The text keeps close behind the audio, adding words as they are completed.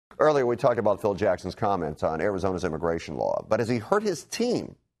Earlier, we talked about Phil Jackson's comments on Arizona's immigration law, but has he hurt his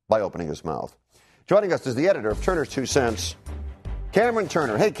team by opening his mouth? Joining us is the editor of Turner's Two Cents, Cameron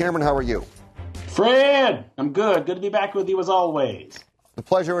Turner. Hey, Cameron, how are you? Fred, I'm good. Good to be back with you as always. The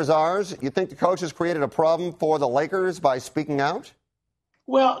pleasure is ours. You think the coach has created a problem for the Lakers by speaking out?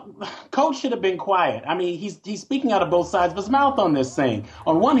 Well, Coach should have been quiet. I mean, he's speaking out of both sides of his mouth on this thing.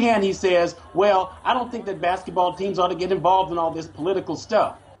 On one hand, he says, well, I don't think that basketball teams ought to get involved in all this political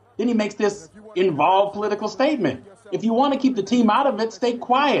stuff. Then he makes this involved political statement. If you want to keep the team out of it, stay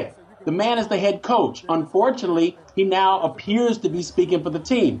quiet. The man is the head coach. Unfortunately, he now appears to be speaking for the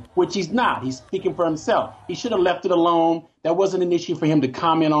team, which he's not. He's speaking for himself. He should have left it alone. That wasn't an issue for him to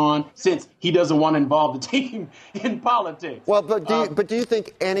comment on since he doesn't want to involve the team in politics. Well, but do you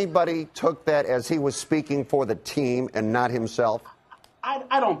think anybody took that as he was speaking for the team and not himself?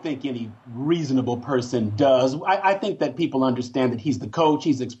 I don't think any reasonable person does. I think that people understand that he's the coach.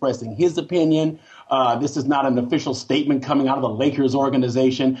 He's expressing his opinion. This is not an official statement coming out of the Lakers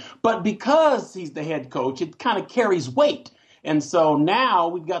organization. But because he's the head coach, it kind of carries weight. And so now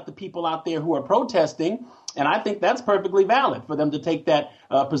we've got the people out there who are protesting. And I think that's perfectly valid for them to take that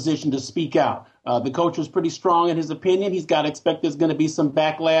position to speak out. The coach was pretty strong in his opinion. He's got to expect there's going to be some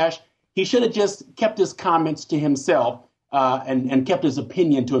backlash. He should have just kept his comments to himself. And kept his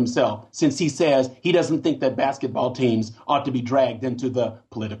opinion to himself, since he says he doesn't think that basketball teams ought to be dragged into the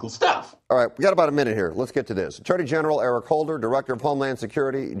political stuff. All right, we got about a minute here. Let's get to this. Attorney General Eric Holder, Director of Homeland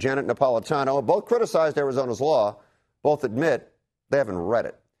Security Janet Napolitano, both criticized Arizona's law. Both admit they haven't read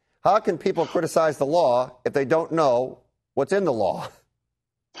it. How can people criticize the law if they don't know what's in the law?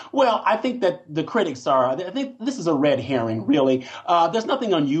 Well, I think that the critics I think this is a red herring, really. There's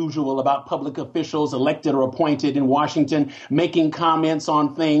nothing unusual about public officials elected or appointed in Washington making comments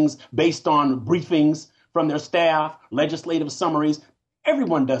on things based on briefings from their staff, legislative summaries.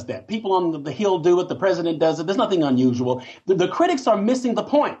 Everyone does that. People on the Hill do it. The president does it. There's nothing unusual. The critics are missing the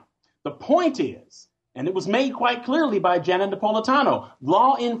point. The point is, and it was made quite clearly by Janet Napolitano,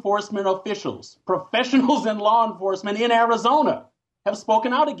 law enforcement officials, professionals in law enforcement in Arizona have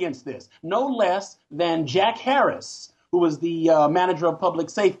spoken out against this, no less than Jack Harris, who was the manager of public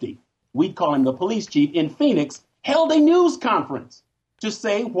safety. We'd call him the police chief in Phoenix, held a news conference to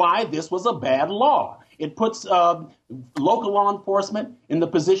say why this was a bad law. It puts local law enforcement in the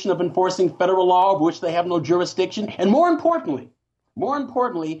position of enforcing federal law, of which they have no jurisdiction. And more importantly,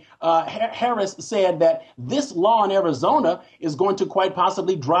 Harris said that this law in Arizona is going to quite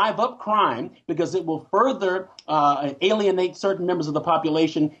possibly drive up crime because it will further alienate certain members of the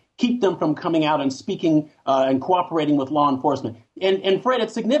population, keep them from coming out and speaking and cooperating with law enforcement. And Fred,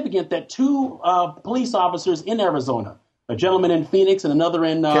 it's significant that two police officers in Arizona, a gentleman in Phoenix and another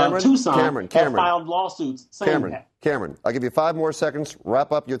in Tucson, have filed lawsuits saying that. Cameron, I'll give you 5 more seconds.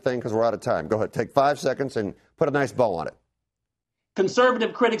 Wrap up your thing because we're out of time. Go ahead. Take 5 seconds and put a nice bow on it.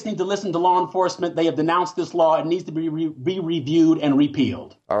 Conservative critics need to listen to law enforcement. They have denounced this law. It needs to be reviewed and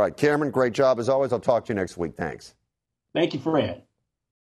repealed. All right, Cameron, great job as always. I'll talk to you next week. Thanks. Thank you, Fred.